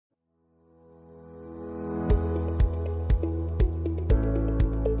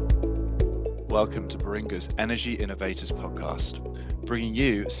Welcome to Baringa's Energy Innovators podcast, bringing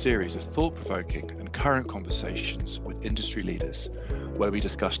you a series of thought-provoking and current conversations with industry leaders, where we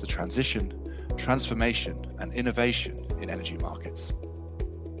discuss the transition, transformation, and innovation in energy markets.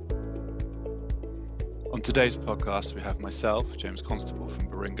 On today's podcast, we have myself, James Constable from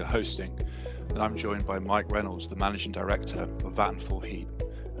Baringa hosting, and I'm joined by Mike Reynolds, the Managing Director of Vatenfall Heat,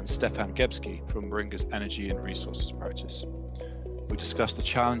 and Stefan Gebski from Baringa's Energy and Resources practice. We discuss the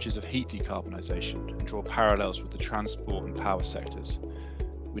challenges of heat decarbonisation and draw parallels with the transport and power sectors.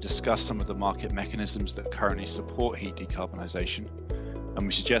 We discuss some of the market mechanisms that currently support heat decarbonisation, and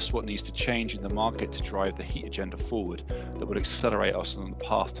we suggest what needs to change in the market to drive the heat agenda forward that would accelerate us on the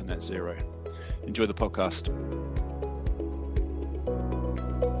path to net zero. Enjoy the podcast.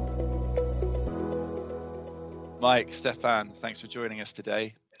 Mike, Stefan, thanks for joining us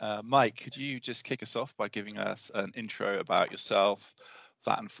today. Mike, could you just kick us off by giving us an intro about yourself,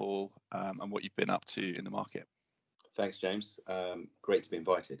 Vatenfall, and what you've been up to in the market? Thanks, James. Great to be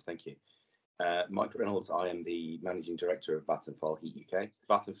invited. Thank you. Mike Reynolds, I am the Managing Director of Vatenfall Heat UK.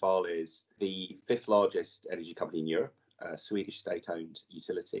 Vatenfall is the fifth largest energy company in Europe, a Swedish state-owned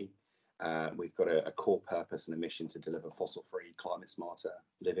utility. We've got a core purpose and a mission to deliver fossil-free, climate-smarter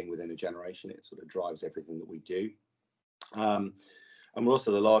living within a generation. It sort of drives everything that we do. And we're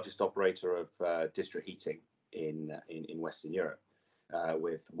also the largest operator of district heating in Western Europe,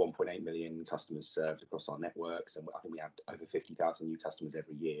 with 1.8 million customers served across our networks. And I think we have over 50,000 new customers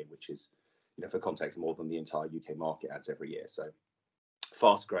every year, which is, for context, more than the entire UK market adds every year. So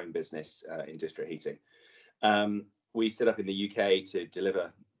fast growing business in district heating. We set up in the UK to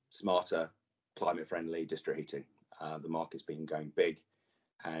deliver smarter, climate friendly district heating. The market's been going big,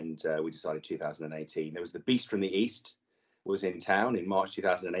 and we decided 2018, there was the beast from the east was in town in March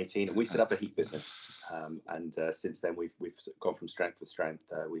 2018, and we set up a heat business. And since then, we've gone from strength to strength.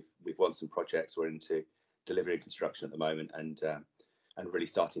 We've won some projects. We're into delivery and construction at the moment, and really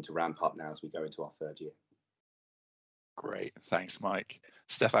starting to ramp up now as we go into our third year. Great, thanks, Mike.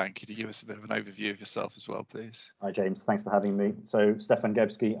 Stefan, could you give us a bit of an overview of yourself as well, please? Hi, James. Thanks for having me. So, Stefan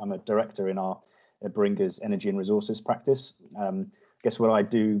Gebski, I'm a director in our Baringa's Energy and Resources practice. I guess what I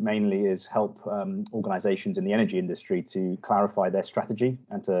do mainly is help organisations in the energy industry to clarify their strategy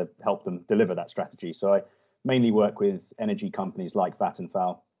and to help them deliver that strategy. So I mainly work with energy companies like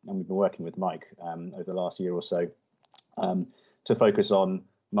Vatenfall, and we've been working with Mike over the last year or so to focus on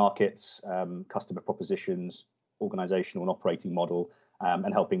markets, customer propositions, organisational and operating model,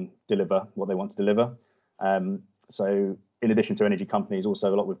 and helping deliver what they want to deliver. So in addition to energy companies,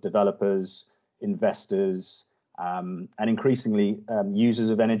 also a lot with developers, investors, and increasingly users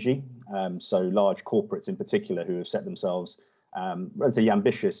of energy, so large corporates in particular who have set themselves relatively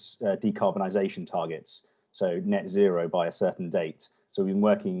ambitious decarbonisation targets, so net zero by a certain date. So we've been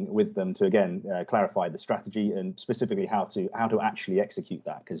working with them to, again, clarify the strategy and specifically how to actually execute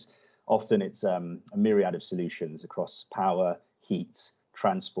that, because often it's a myriad of solutions across power, heat,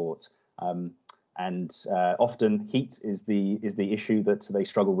 transport, and often heat is the issue that they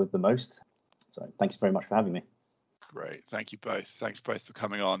struggle with the most. So thanks very much for having me. Great, thank you both. Thanks both for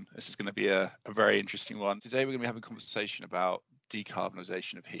coming on. This is going to be a very interesting one. Today we're going to be having a conversation about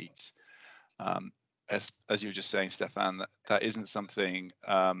decarbonisation of heat. As you were just saying, Stefan, that isn't something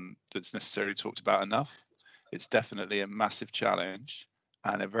that's necessarily talked about enough. It's definitely a massive challenge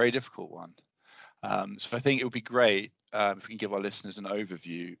and a very difficult one. So I think it would be great if we can give our listeners an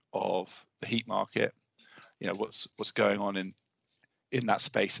overview of the heat market, what's going on in that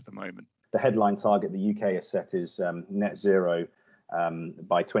space at the moment. The headline target the UK has set is net zero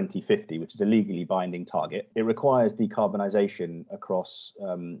by 2050, which is a legally binding target. It requires decarbonisation across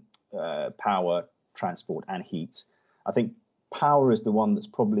power, transport and heat. I think power is the one that's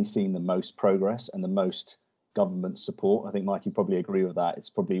probably seen the most progress and the most government support. I think, Mike, you probably agree with that. It's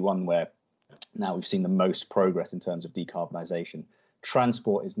probably one where now we've seen the most progress in terms of decarbonisation.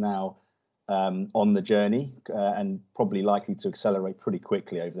 Transport is now on the journey and probably likely to accelerate pretty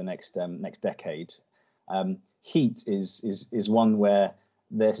quickly over the next decade. Heat is one where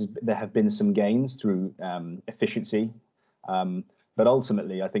there have been some gains through efficiency, but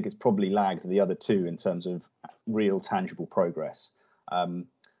ultimately I think it's probably lagged the other two in terms of real tangible progress.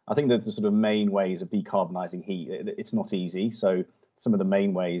 I think that the sort of main ways of decarbonising heat, it's not easy. So some of the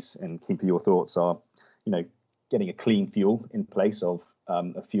main ways, and keep your thoughts, are getting a clean fuel in place of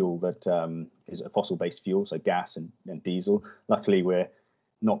a fuel that is a fossil-based fuel, so gas and diesel. Luckily, we're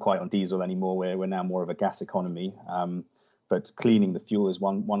not quite on diesel anymore. We're now more of a gas economy. But cleaning the fuel is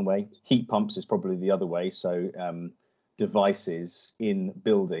one way. Heat pumps is probably the other way. So devices in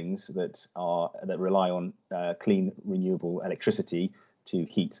buildings that rely on clean, renewable electricity to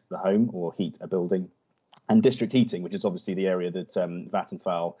heat the home or heat a building, and district heating, which is obviously the area that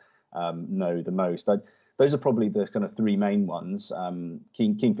Vattenfall know the most. Those are probably the kind of three main ones.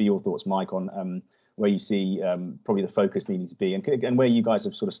 Keen for your thoughts, Mike, on where you see probably the focus needing to be, and where you guys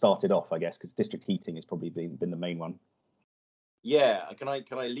have sort of started off, I guess, because district heating has probably been the main one. Yeah, can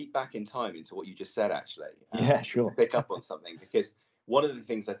I leap back in time into what you just said, actually? Yeah, sure. Just to pick up on something, because one of the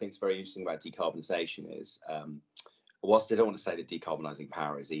things I think is very interesting about decarbonisation is, whilst I don't want to say that decarbonising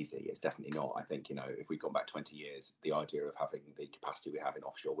power is easy, it's definitely not. I think, if we'd gone back 20 years, the idea of having the capacity we have in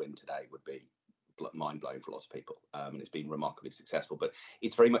offshore wind today would be mind-blowing for a lot of people, and it's been remarkably successful. But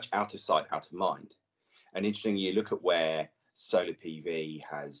it's very much out of sight, out of mind. And interestingly, you look at where solar PV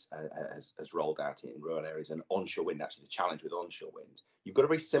has rolled out in rural areas, and onshore wind, actually the challenge with onshore wind, you've got a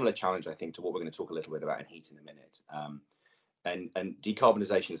very similar challenge, I think, to what we're going to talk a little bit about in heat in a minute. And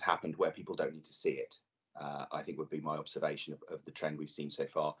decarbonisation has happened where people don't need to see it, I think would be my observation of the trend we've seen so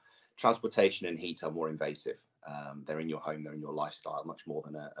far. Transportation and heat are more invasive. They're in your home, they're in your lifestyle, much more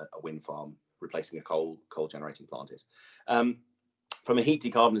than a wind farm replacing a coal generating plant is. From a heat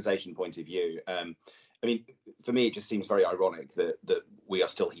decarbonisation point of view, I mean, for me, it just seems very ironic that we are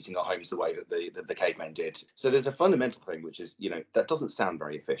still heating our homes the way that the cavemen did. So there's a fundamental thing, which is, that doesn't sound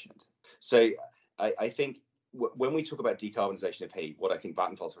very efficient. So I think when we talk about decarbonisation of heat, what I think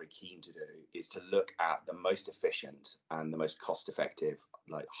Vattenfall is very keen to do is to look at the most efficient and the most cost-effective,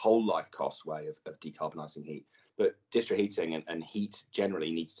 like whole life cost way of decarbonising heat. But district heating and heat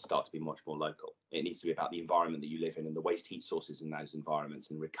generally needs to start to be much more local. It needs to be about the environment that you live in and the waste heat sources in those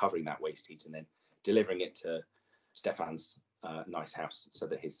environments, and recovering that waste heat and then delivering it to Stefan's nice house so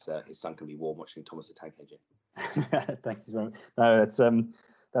that his son can be warm watching Thomas the Tank Engine. Thank you very much. No,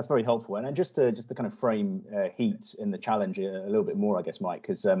 that's very helpful. And just to kind of frame heat in the challenge a little bit more, I guess, Mike,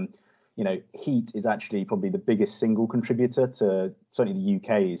 because heat is actually probably the biggest single contributor to certainly the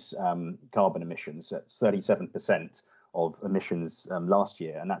UK's carbon emissions. It's 37% of emissions last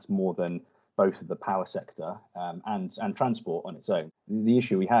year, and that's more than both the power sector and transport on its own. The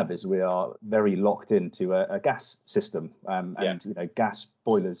issue we have is we are very locked into a gas system, and gas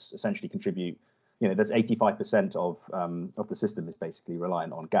boilers essentially contribute. That's 85% of the system is basically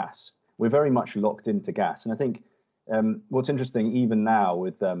reliant on gas. We're very much locked into gas, and I think what's interesting even now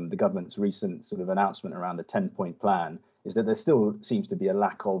with the government's recent sort of announcement around the 10-point plan is that there still seems to be a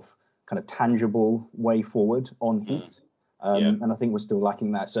lack of kind of tangible way forward on heat. And I think we're still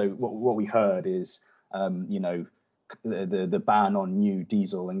lacking that. So what we heard is, the ban on new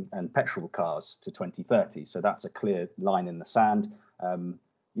diesel and petrol cars to 2030. So that's a clear line in the sand,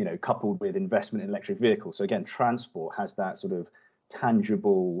 coupled with investment in electric vehicles. So again, transport has that sort of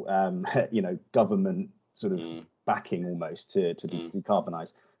tangible, government sort of backing almost to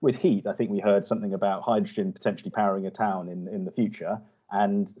decarbonize. With heat, I think we heard something about hydrogen potentially powering a town in the future,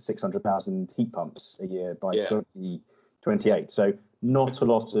 and 600,000 heat pumps a year by 2028. So not a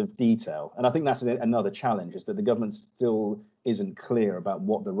lot of detail. And I think that's another challenge, is that the government still isn't clear about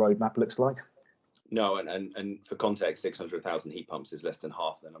what the roadmap looks like. No, and for context, 600,000 heat pumps is less than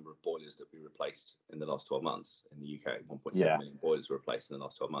half the number of boilers that we replaced in the last 12 months in the UK. 1.7 million boilers were replaced in the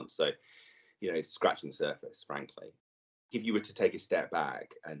last 12 months. So, it's scratching the surface, frankly. If you were to take a step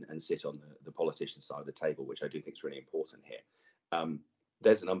back and sit on the politician side of the table, which I do think is really important here,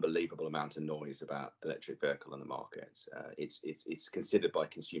 there's an unbelievable amount of noise about electric vehicle on the market. It's considered by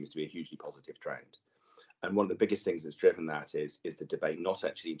consumers to be a hugely positive trend. And one of the biggest things that's driven that is the debate, not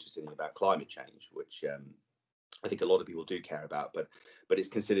actually interestingly about climate change, which I think a lot of people do care about, but it's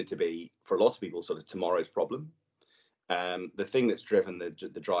considered to be, for a lot of people, sort of tomorrow's problem. The thing that's driven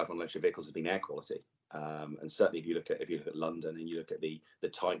the drive on electric vehicles has been air quality. And certainly if you look at London and you look at the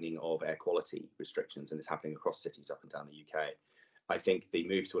tightening of air quality restrictions, and it's happening across cities up and down the UK, I think the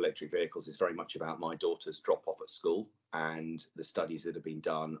move to electric vehicles is very much about my daughter's drop off at school and the studies that have been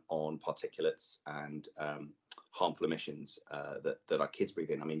done on particulates and harmful emissions that our kids breathe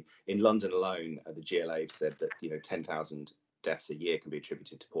in. I mean, in London alone, the GLA said that 10,000 deaths a year can be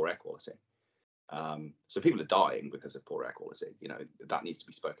attributed to poor air quality. So people are dying because of poor air quality. That needs to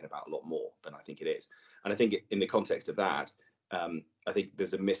be spoken about a lot more than I think it is. And I think in the context of that, I think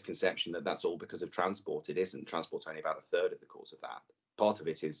there's a misconception that that's all because of transport. It isn't. Transport's only about a third of the cause of that. Part of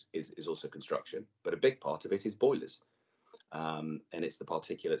it is also construction, but a big part of it is boilers. And it's the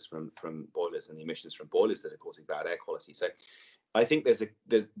particulates from boilers and the emissions from boilers that are causing bad air quality. So I think there's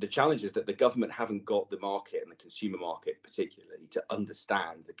the challenge is that the government haven't got the market and the consumer market particularly to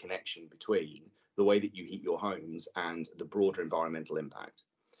understand the connection between the way that you heat your homes and the broader environmental impact.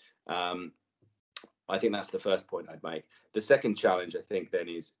 I think that's the first point I'd make. The second challenge, I think, then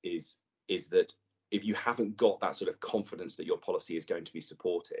is that if you haven't got that sort of confidence that your policy is going to be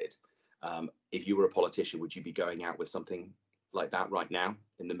supported, if you were a politician, would you be going out with something like that right now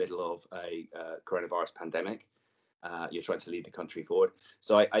in the middle of a coronavirus pandemic? You're trying to lead the country forward.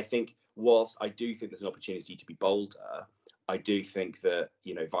 So I think, whilst I do think there's an opportunity to be bolder, I do think that,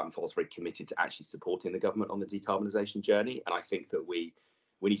 you know, Vatenfall is very committed to actually supporting the government on the decarbonisation journey. And I think that we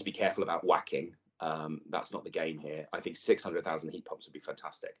need to be careful about whacking. That's not the game here. I think 600,000 heat pumps would be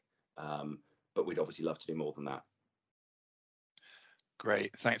fantastic. But we'd obviously love to do more than that.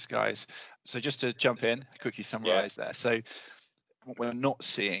 Great, thanks guys. So just to jump in, quickly summarize there. So what we're not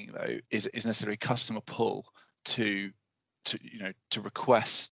seeing though is necessarily customer pull to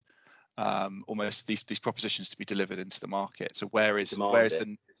request almost these propositions to be delivered into the market. So where's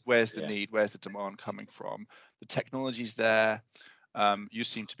the need, where's the demand coming from? The technology's there. You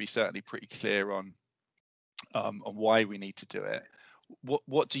seem to be certainly pretty clear on why we need to do it.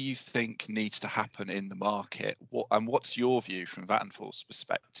 What do you think needs to happen in the market? What's your view from Vattenfall's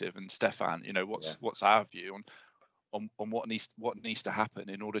perspective? And Stefan, you know, what's our view on what needs to happen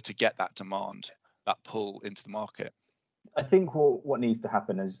in order to get that demand, that pull into the market? I think what needs to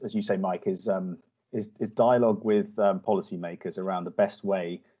happen, as you say, Mike, is dialogue with policymakers around the best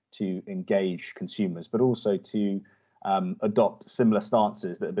way to engage consumers, but also to adopt similar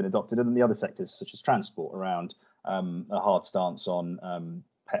stances that have been adopted in the other sectors, such as transport, around a hard stance on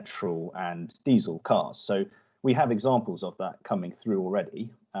petrol and diesel cars. So we have examples of that coming through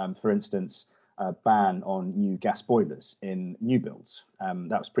already. For instance, a ban on new gas boilers in new builds.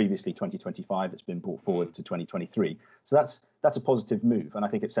 That was previously 2025. It's been brought forward to 2023. So that's a positive move, and I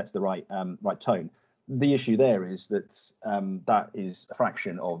think it sets the right tone. The issue there is that that is a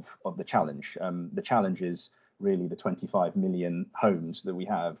fraction of the challenge. The challenge is really the 25 million homes that we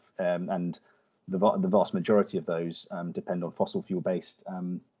have, and the vast majority of those depend on fossil fuel based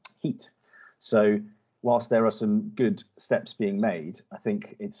heat. So whilst there are some good steps being made, I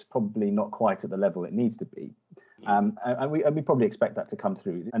think it's probably not quite at the level it needs to be. And we probably expect that to come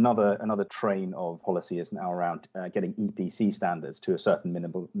through. Another train of policy is now around getting EPC standards to a certain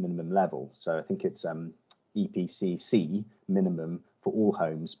minimum level. So I think it's EPC C minimum for all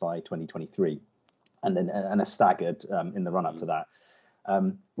homes by 2023, and then a staggered in the run up to that.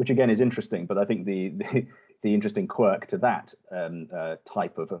 Which again is interesting, but I think the interesting quirk to that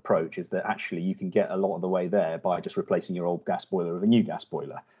type of approach is that actually you can get a lot of the way there by just replacing your old gas boiler with a new gas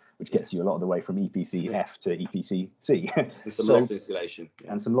boiler, which gets you a lot of the way from EPC F to EPC C. With some loft insulation.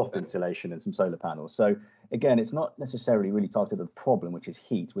 And some loft insulation and some solar panels. So again, it's not necessarily really targeted at the problem, which is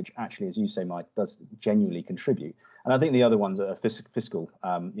heat, which actually, as you say, Mike, does genuinely contribute. And I think the other ones are fiscal.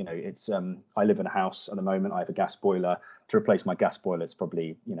 You know, it's I live in a house at the moment. I have a gas boiler. To replace my gas boiler, it's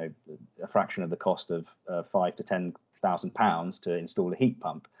probably, you know, a fraction of the cost of £5,000 to £10,000 to install a heat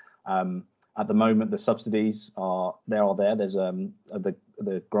pump. At the moment, the subsidies are there. There's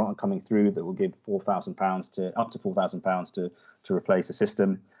the grant coming through that will give £4,000 to up to £4,000 to replace a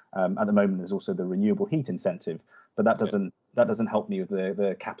system. At the moment, there's also the renewable heat incentive, but that doesn't help me with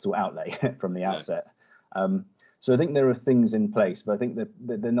the capital outlay from the outset. So I think there are things in place, but I think that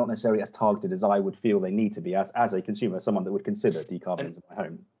they're not necessarily as targeted as I would feel they need to be as a consumer, someone that would consider decarbonising my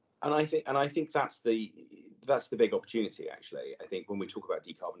home. And I think that's the big opportunity, actually. I think when we talk about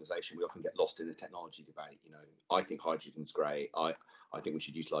decarbonisation, we often get lost in the technology debate. You know, I think hydrogen's great. I think we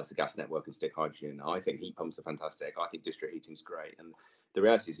should utilise the gas network and stick hydrogen. I think heat pumps are fantastic. I think district heating's great. And the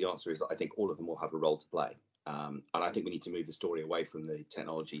reality is, the answer is that I think all of them will have a role to play. And I think we need to move the story away from the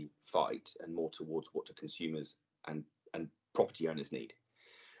technology fight and more towards what do consumers and property owners need.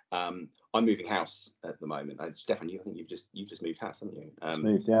 I'm moving house at the moment. Stefan, I think you've just moved house, haven't you? Just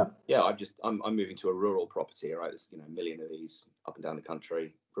moved, yeah. Yeah, I'm moving to a rural property. Right, there's a million of these up and down the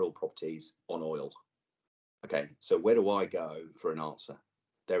country. Rural properties on oil. Okay, so where do I go for an answer?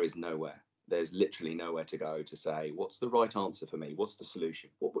 There is nowhere. There's literally nowhere to go to say what's the right answer for me. What's the solution?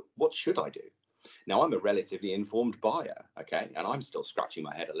 What should I do? Now, I'm a relatively informed buyer, okay, and I'm still scratching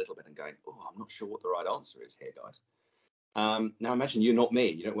my head a little bit and going, oh, I'm not sure what the right answer is here, guys. Now imagine you're not me.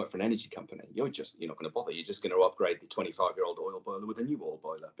 You don't work for an energy company. You're not going to bother. You're just going to upgrade the 25-year-old oil boiler with a new oil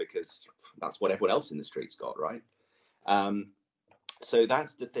boiler because that's what everyone else in the street's got, right? So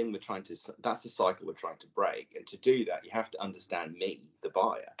that's the thing that's the cycle we're trying to break. And to do that, you have to understand me, the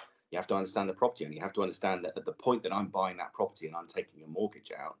buyer. You have to understand the property owner. You have to understand that at the point that I'm buying that property and I'm taking a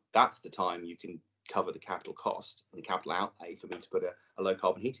mortgage out, that's the time you can cover the capital cost and capital outlay for me to put a low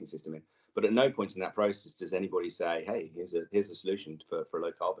carbon heating system in. But at no point in that process does anybody say, hey, here's a solution for a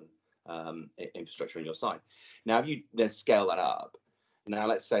low carbon infrastructure on your site. Now, if you then scale that up, now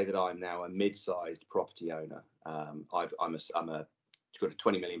let's say that I'm now a mid-sized property owner. I'm a got a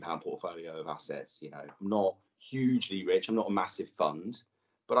 £20 million portfolio of assets. You know, I'm not hugely rich. I'm not a massive fund,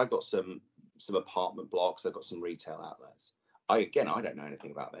 but I've got some apartment blocks. I've got some retail outlets. I don't know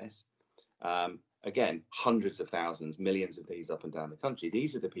anything about this. Again, hundreds of thousands, millions of these up and down the country.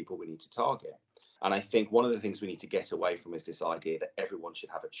 These are the people we need to target. And I think one of the things we need to get away from is this idea that everyone should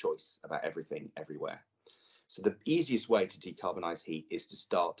have a choice about everything, everywhere. So the easiest way to decarbonize heat is to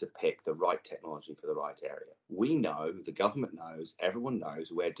start to pick the right technology for the right area. We know, the government knows, everyone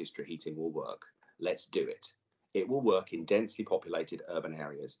knows where district heating will work. Let's do it. It will work in densely populated urban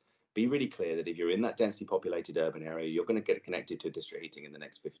areas. Be really clear that if you're in that densely populated urban area, you're going to get connected to district heating in the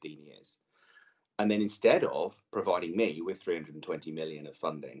next 15 years. And then instead of providing me with 320 million of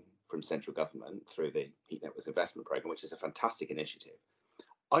funding from central government through the Heat Networks Investment Programme, which is a fantastic initiative,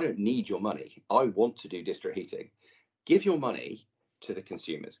 I don't need your money. I want to do district heating. Give your money to the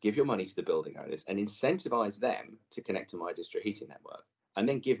consumers, give your money to the building owners, and incentivize them to connect to my district heating network. And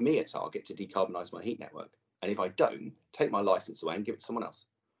then give me a target to decarbonise my heat network. And if I don't, take my license away and give it to someone else.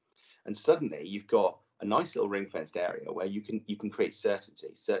 And suddenly you've got a nice little ring-fenced area where you can create certainty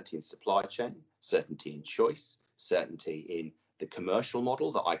in supply chain, certainty in choice, certainty in the commercial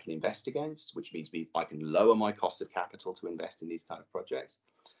model that I can invest against, which means I can lower my cost of capital to invest in these kind of projects.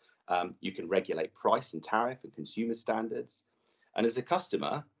 You can regulate price and tariff and consumer standards. And as a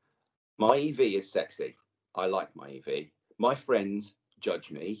customer, my EV is sexy. I like my EV. My friends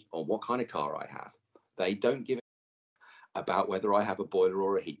judge me on what kind of car I have. They don't give a about whether I have a boiler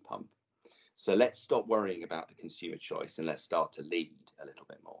or a heat pump. So let's stop worrying about the consumer choice and let's start to lead a little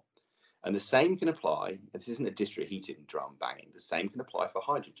bit more. And the same can apply, this isn't a district heating drum banging, the same can apply for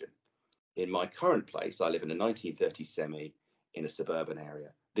hydrogen. In my current place, I live in a 1930s semi in a suburban area.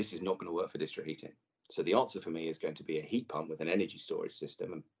 This is not going to work for district heating. So the answer for me is going to be a heat pump with an energy storage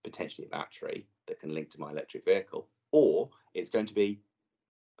system and potentially a battery that can link to my electric vehicle, or it's going to be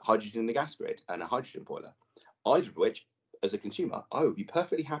hydrogen in the gas grid and a hydrogen boiler, either of which, as a consumer, I would be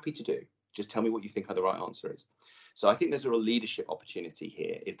perfectly happy to do. Just tell me what you think the right answer is. So I think there's a real leadership opportunity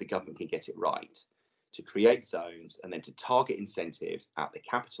here if the government can get it right, to create zones and then to target incentives at the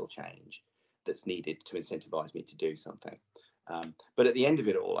capital change that's needed to incentivize me to do something. But at the end of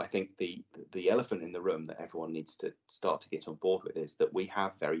it all, I think the elephant in the room that everyone needs to start to get on board with is that we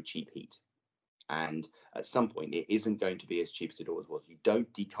have very cheap heat. And at some point, it isn't going to be as cheap as it always was. You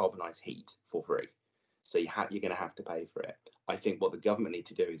don't decarbonize heat for free. So you're going to have to pay for it. I think what the government need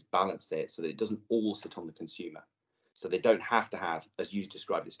to do is balance it so that it doesn't all sit on the consumer. So they don't have to have, as you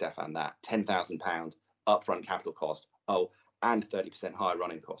described it, Stefan, that £10,000 upfront capital cost, and 30% higher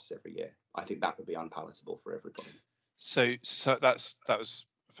running costs every year. I think that would be unpalatable for everybody. So that was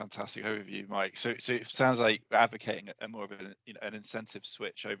a fantastic overview, Mike. So it sounds like we're advocating a more of an incentive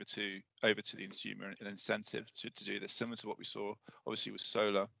switch over to the consumer, an incentive to do this, similar to what we saw obviously with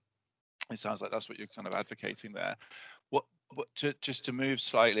solar. It sounds like that's what you're kind of advocating there. Just to move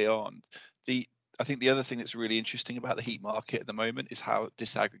slightly on, I think the other thing that's really interesting about the heat market at the moment is how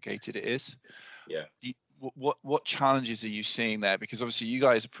disaggregated it is. Yeah. What challenges are you seeing there? Because obviously you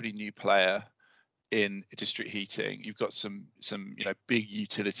guys are a pretty new player in district heating. You've got some big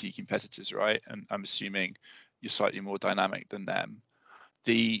utility competitors, right? And I'm assuming you're slightly more dynamic than them.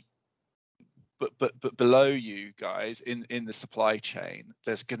 But below you guys in the supply chain,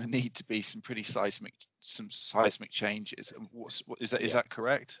 there's going to need to be some seismic changes. And is that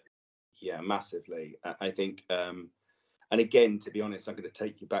correct? Yeah, massively. I think, and again, to be honest, I'm going to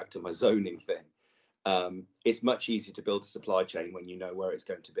take you back to my zoning thing. It's much easier to build a supply chain when you know where it's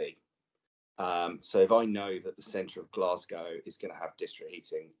going to be. So if I know that the centre of Glasgow is going to have district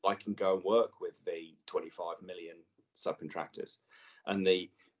heating, I can go and work with the 25 million subcontractors. And the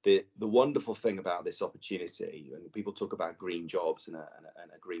wonderful thing about this opportunity, and people talk about green jobs and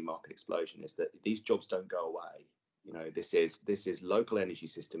a green market explosion, is that these jobs don't go away. You know, this is local energy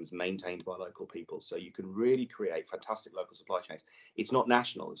systems maintained by local people. So you can really create fantastic local supply chains. It's not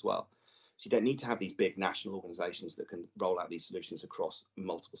national as well. So you don't need to have these big national organizations that can roll out these solutions across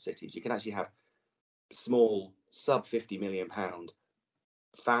multiple cities. You can actually have small sub £50 million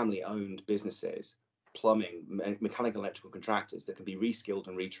family owned businesses, plumbing, mechanical, electrical contractors that can be reskilled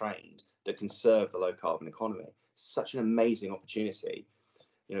and retrained, that can serve the low carbon economy. Such an amazing opportunity.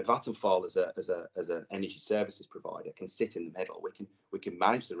 You know, Vatenfall as an energy services provider can sit in the middle. We can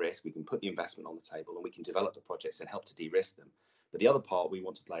manage the risk, we can put the investment on the table, and we can develop the projects and help to de-risk them. But the other part we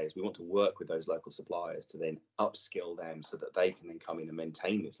want to play is we want to work with those local suppliers to then upskill them so that they can then come in and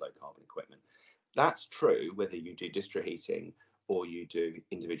maintain this low carbon equipment. That's true whether you do district heating or you do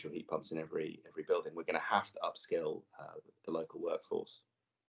individual heat pumps in every building. We're going to have to upskill the local workforce.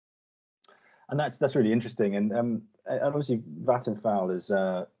 And that's really interesting. And obviously Vattenfall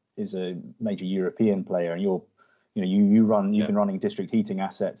is a major European player, and you've been running district heating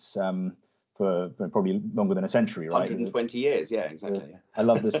assets for probably longer than a century, right? 120 years, yeah, exactly. I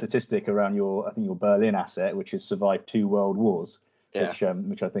love the statistic around your Berlin asset, which has survived 2 world wars, yeah.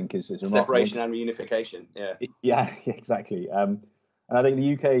 which I think is remarkable. Separation and reunification, yeah. Yeah, exactly. And I think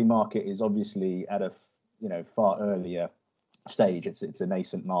the UK market is obviously at a far earlier stage. It's a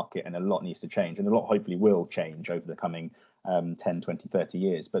nascent market, and a lot needs to change, and a lot hopefully will change over the coming 10, 20, 30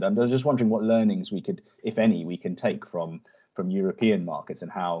 years. But I was just wondering what learnings we could, if any, we can take from European markets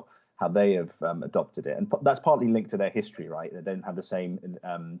and how they have adopted it. And that's partly linked to their history, right? They don't have the same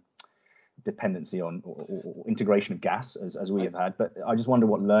dependency on or integration of gas as we have had. But I just wonder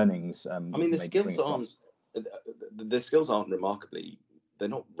what learnings. I mean, the skills aren't remarkably. They're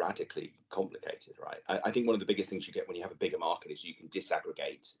not radically complicated, right? I think one of the biggest things you get when you have a bigger market is you can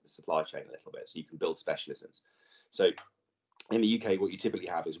disaggregate the supply chain a little bit, so you can build specialisms. So in the UK, what you typically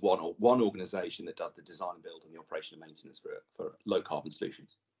have is one organisation that does the design and build and the operation and maintenance for low carbon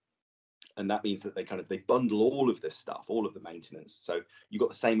solutions. And that means that they bundle all of this stuff, all of the maintenance. So you've got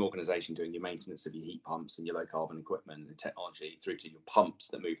the same organisation doing your maintenance of your heat pumps and your low carbon equipment and technology, through to your pumps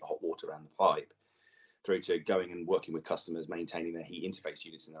that move the hot water around the pipe, through to going and working with customers, maintaining their heat interface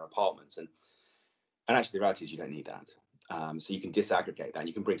units in their apartments. And actually the reality is you don't need that. So you can disaggregate that, and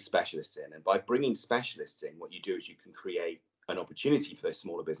you can bring specialists in. And by bringing specialists in, what you do is you can create an opportunity for those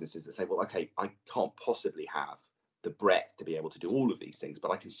smaller businesses that say, well, okay, I can't possibly have the breadth to be able to do all of these things,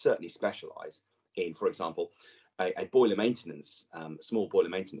 but I can certainly specialize in, for example, a boiler maintenance, small boiler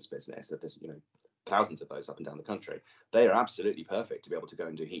maintenance business. That there's thousands of those up and down the country. They are absolutely perfect to be able to go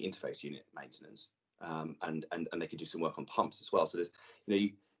and do heat interface unit maintenance. And they can do some work on pumps as well. So there's,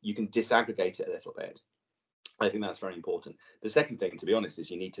 you can disaggregate it a little bit. I think that's very important. The second thing, to be honest,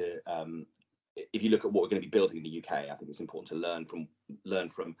 is you need to, if you look at what we're going to be building in the UK, I think it's important to learn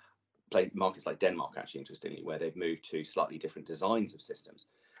from markets like Denmark, actually, interestingly, where they've moved to slightly different designs of systems.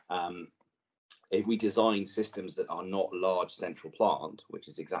 If we design systems that are not large central plant, which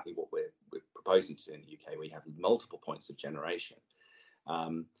is exactly what we're proposing to do in the UK, where you have multiple points of generation,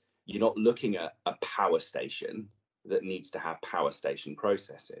 you're not looking at a power station that needs to have power station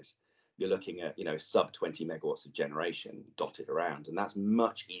processes. You're looking at sub 20 megawatts of generation dotted around, and that's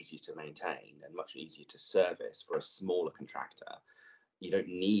much easier to maintain and much easier to service for a smaller contractor. You don't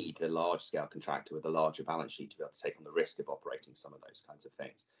need the large scale contractor with a larger balance sheet to be able to take on the risk of operating some of those kinds of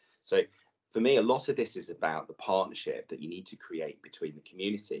things. So for me, a lot of this is about the partnership that you need to create between the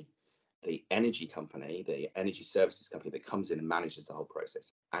community, the energy company, the energy services company that comes in and manages the whole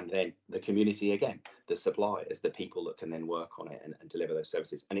process, and then the community again, the suppliers, the people that can then work on it and deliver those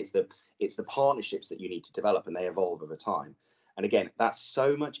services. And it's the partnerships that you need to develop, and they evolve over time. And again, that's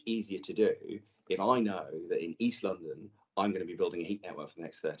so much easier to do if I know that in East London, I'm going to be building a heat network for the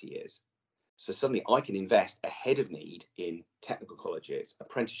next 30 years. So suddenly I can invest ahead of need in technical colleges,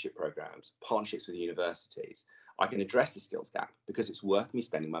 apprenticeship programs, partnerships with universities. I can address the skills gap because it's worth me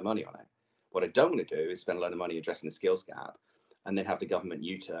spending my money on it. What I don't want to do is spend a lot of money addressing the skills gap and then have the government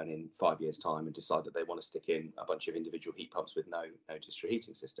U-turn in 5 years' time and decide that they want to stick in a bunch of individual heat pumps with no district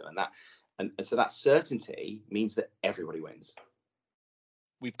heating system. And so that certainty means that everybody wins.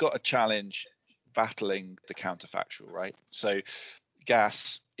 We've got a challenge battling the counterfactual, right? So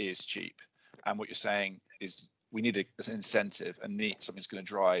gas is cheap, and what you're saying is we need an incentive and need something that's going to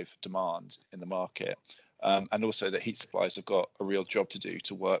drive demand in the market, and also that heat suppliers have got a real job to do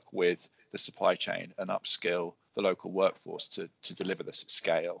to work with the supply chain and upskill the local workforce to deliver this at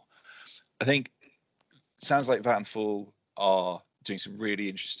scale. I think it sounds like Vatenfall are doing some really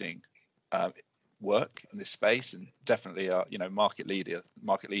interesting work in this space, and definitely are market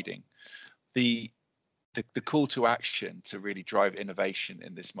leading. The call to action to really drive innovation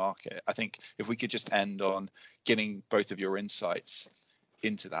in this market, I think if we could just end on getting both of your insights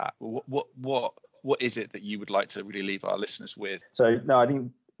into that, what is it that you would like to really leave our listeners with? So no, I think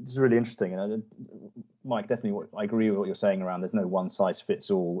this is really interesting, and Mike, definitely I agree with what you're saying around there's no one size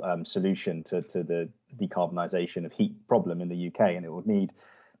fits all solution to the decarbonisation of heat problem in the UK, and it would need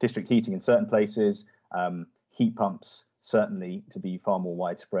district heating in certain places, heat pumps certainly to be far more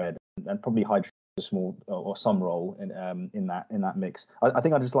widespread, and probably hydrogen a small or some role in that mix. I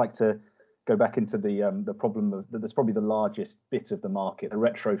think I'd just like to go back into the problem of that's probably the largest bit of the market, the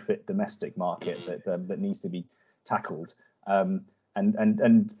retrofit domestic market that needs to be tackled,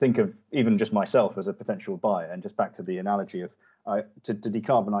 and think of even just myself as a potential buyer, and just back to the analogy of to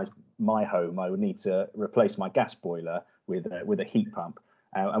decarbonise my home, I would need to replace my gas boiler with a heat pump,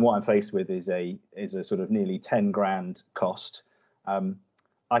 and what I'm faced with is a sort of nearly 10 grand cost.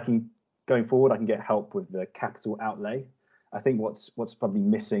 I can going forward, I can get help with the capital outlay. I think what's probably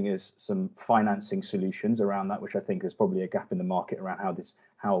missing is some financing solutions around that, which I think there's probably a gap in the market around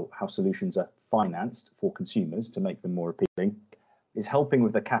how solutions are financed for consumers to make them more appealing. Is helping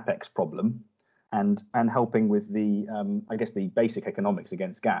with the capex problem, and helping with the I guess the basic economics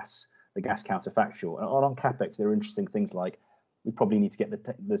against gas, the gas counterfactual. And on capex, there are interesting things like we probably need to get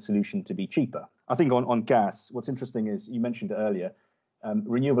the solution to be cheaper. I think on gas, what's interesting is you mentioned it earlier.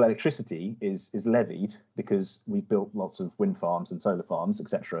 Renewable electricity is levied because we built lots of wind farms and solar farms,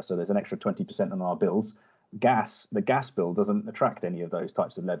 etc. So there's an extra 20% on our bills. The gas bill doesn't attract any of those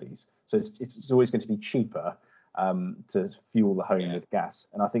types of levies. So it's always going to be cheaper to fuel the home with gas,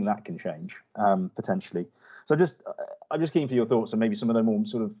 and I think that can change potentially. So I'm just keen for your thoughts on maybe some of the more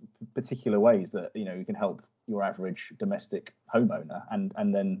sort of particular ways that you can help your average domestic homeowner,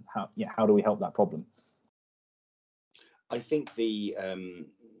 and then how do we help that problem? I think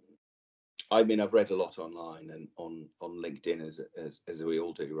I've read a lot online and on LinkedIn as we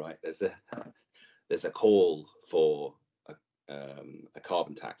all do, right? There's a call for a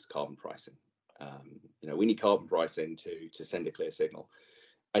carbon tax, carbon pricing. We need carbon pricing to send a clear signal.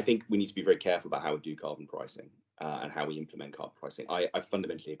 I think we need to be very careful about how we do carbon pricing and how we implement carbon pricing. I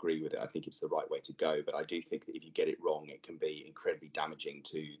fundamentally agree with it. I think it's the right way to go, but I do think that if you get it wrong, it can be incredibly damaging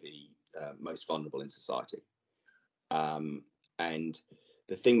to the most vulnerable in society. And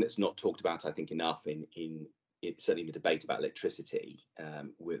the thing that's not talked about, I think, enough in certainly the debate about electricity,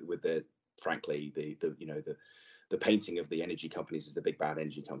 with the painting of the energy companies as the big bad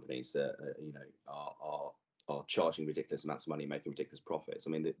energy companies that are charging ridiculous amounts of money, making ridiculous profits. I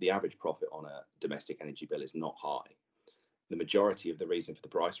mean, the average profit on a domestic energy bill is not high. The majority of the reason for the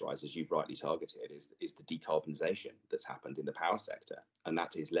price rise, as you've rightly targeted, is the decarbonisation that's happened in the power sector, and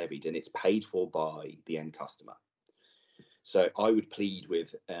that is levied and it's paid for by the end customer. So I would plead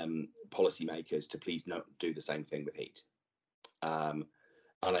with policymakers to please not do the same thing with heat.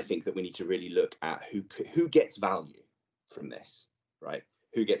 And I think that we need to really look at who gets value from this, right?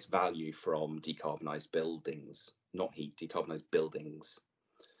 Who gets value from decarbonised buildings, not heat, decarbonised buildings.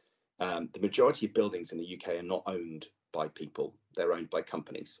 The majority of buildings in the UK are not owned by people. They're owned by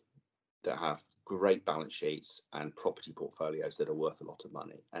companies that have great balance sheets and property portfolios that are worth a lot of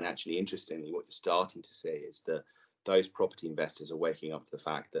money. And actually, interestingly, what you're starting to see is that those property investors are waking up to the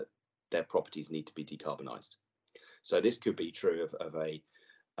fact that their properties need to be decarbonised. So this could be true of a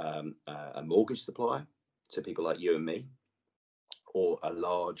mortgage supplier, so people like you and me, or a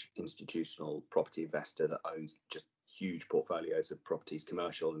large institutional property investor that owns just huge portfolios of properties,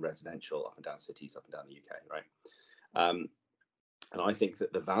 commercial and residential, up and down cities, up and down the UK, right? And I think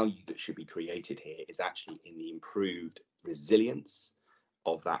that the value that should be created here is actually in the improved resilience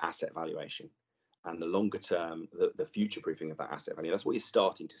of that asset valuation and the longer term, the future proofing of that asset value. That's what you're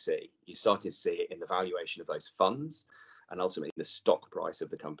starting to see. You're starting to see it in the valuation of those funds and ultimately the stock price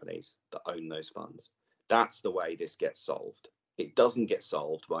of the companies that own those funds. That's the way this gets solved. It doesn't get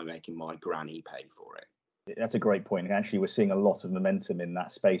solved by making my granny pay for it. That's a great point. And actually, we're seeing a lot of momentum in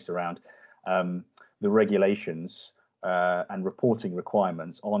that space around the regulations and reporting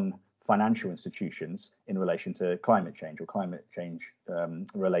requirements on financial institutions in relation to climate change or climate change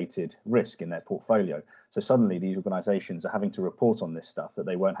related risk in their portfolio. So suddenly these organizations are having to report on this stuff that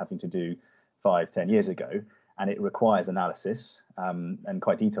they weren't having to do 5-10 years ago. And it requires analysis and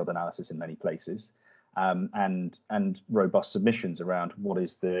quite detailed analysis in many places, and robust submissions around what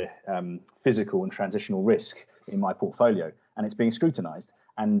is the physical and transitional risk in my portfolio. And it's being scrutinized.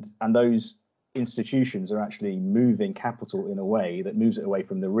 And those institutions are actually moving capital in a way that moves it away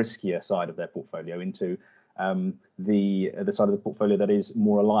from the riskier side of their portfolio into the side of the portfolio that is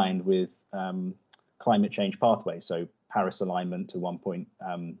more aligned with climate change pathways. So Paris alignment to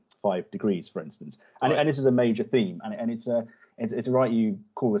 1.5 degrees, for instance. And this is a major theme. And it's right you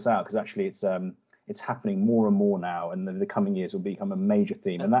call this out, because actually it's happening more and more now, and the coming years will become a major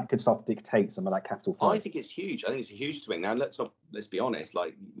theme, and that could start to dictate some of that capital flow. I think it's huge. I think it's a huge swing. Now let's be honest.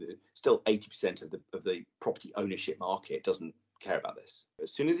 Like, still 80% of the property ownership market doesn't care about this.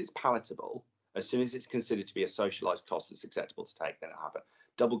 As soon as it's palatable, as soon as it's considered to be a socialised cost that's acceptable to take, then it'll happen.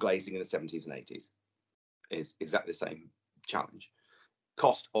 Double glazing in the 70s and 80s is exactly the same challenge.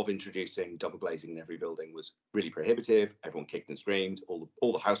 Cost of introducing double glazing in every building was really prohibitive. Everyone kicked and screamed.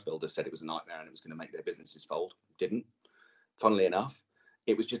 All the house builders said it was a nightmare and it was going to make their businesses fold. Didn't. Funnily enough,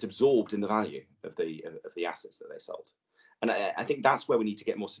 it was just absorbed in the value of the assets that they sold. And I think that's where we need to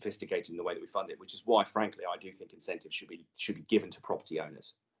get more sophisticated in the way that we fund it, which is why, frankly, I do think incentives should be given to property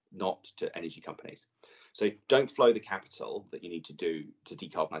owners. not to energy companies. So don't flow the capital that you need to do to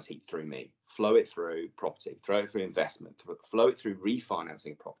decarbonize heat through me. Flow it through property, throw it through investment, flow it through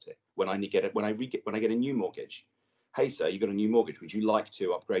refinancing property. When I get a new mortgage, hey sir, you got a new mortgage. Would you like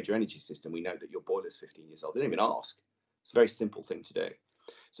to upgrade your energy system? We know that your boiler's 15 years old. They don't even ask. It's a very simple thing to do.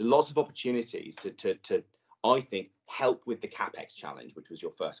 So lots of opportunities to I think, help with the CapEx challenge, which was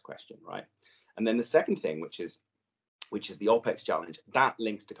your first question, right? And then the second thing, which is the OpEx challenge, that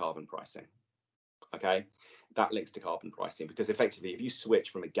links to carbon pricing. Okay, that links to carbon pricing, because effectively, if you switch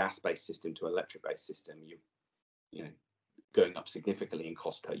from a gas-based system to an electric-based system, you know, going up significantly in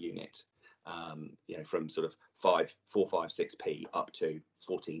cost per unit, you know, from sort of 4, 5, 6p up to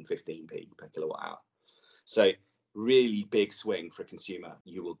 14, 15p per kilowatt hour. So really big swing for a consumer.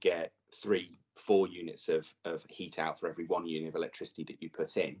 You will get 3, 4 units of heat out for every 1 unit of electricity that you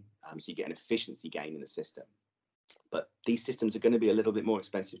put in. So you get an efficiency gain in the system. But these systems are going to be a little bit more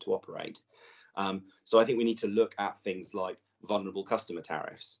expensive to operate. So I think we need to look at things like vulnerable customer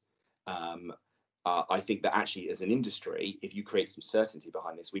tariffs. I think that actually, as an industry, if you create some certainty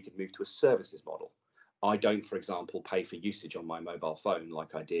behind this, we could move to a services model. I don't, for example, pay for usage on my mobile phone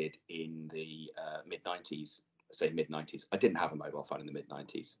like I did in the mid-90s. Say mid-90s. I didn't have a mobile phone in the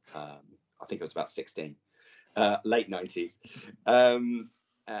mid-90s. I think I was about 16. Late 90s.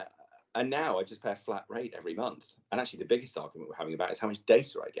 And now I just pay a flat rate every month. And actually, the biggest argument we're having about is how much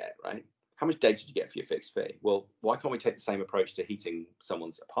data I get, right? How much data do you get for your fixed fee? Well, why can't we take the same approach to heating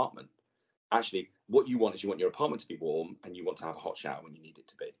someone's apartment? Actually, what you want is you want your apartment to be warm and you want to have a hot shower when you need it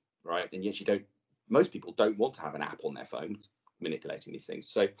to be, right? And yet most people don't want to have an app on their phone manipulating these things.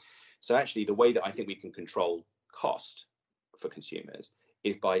 So actually, the way that I think we can control cost for consumers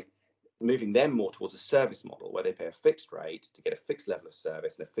is by moving them more towards a service model where they pay a fixed rate to get a fixed level of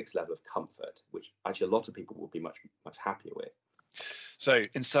service and a fixed level of comfort, which actually a lot of people will be much happier with. So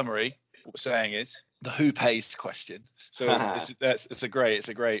in summary, what we're saying is the who pays question. So it's a great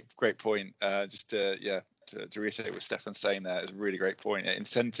point. Just to reiterate what Stefan's saying there, is a really great point.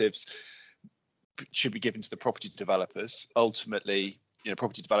 Incentives should be given to the property developers. Ultimately, you know,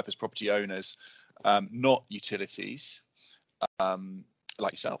 property developers, property owners, not utilities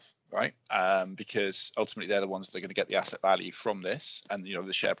like yourself, right? Because ultimately they're the ones that are going to get the asset value from this, and you know,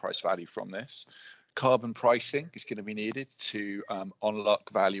 the share price value from this. Carbon pricing is going to be needed to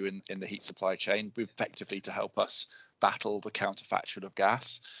unlock value in the heat supply chain, effectively to help us battle the counterfactual of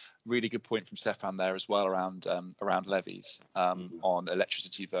gas. Really good point from Stefan there as well around levies on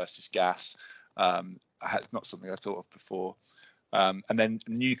electricity versus gas. Not something I thought of before. And then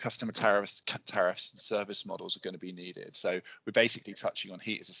new customer tariffs and service models are going to be needed. So we're basically touching on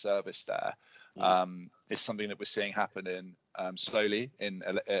heat as a service there. It's something that we're seeing happen in slowly in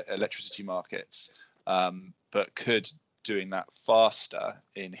electricity markets, but could doing that faster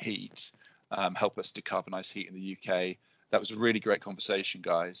in heat help us decarbonize heat in the UK. That was a really great conversation,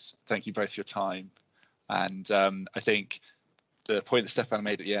 guys. Thank you both for your time. And I think the point that Stefan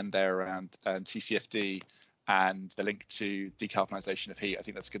made at the end there around TCFD and the link to decarbonisation of heat, I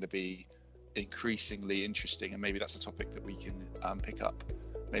think that's going to be increasingly interesting, and maybe that's a topic that we can pick up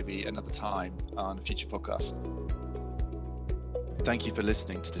maybe another time on a future podcast. Thank you for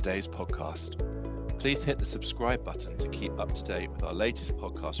listening to today's podcast. Please hit the subscribe button to keep up to date with our latest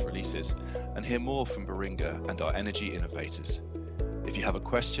podcast releases and hear more from Baringa and our energy innovators. If you have a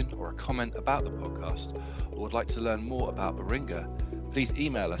question or a comment about the podcast or would like to learn more about Baringa, please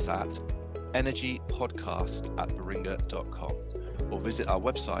email us at energypodcast@baringa.com or visit our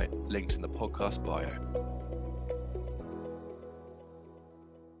website linked in the podcast bio.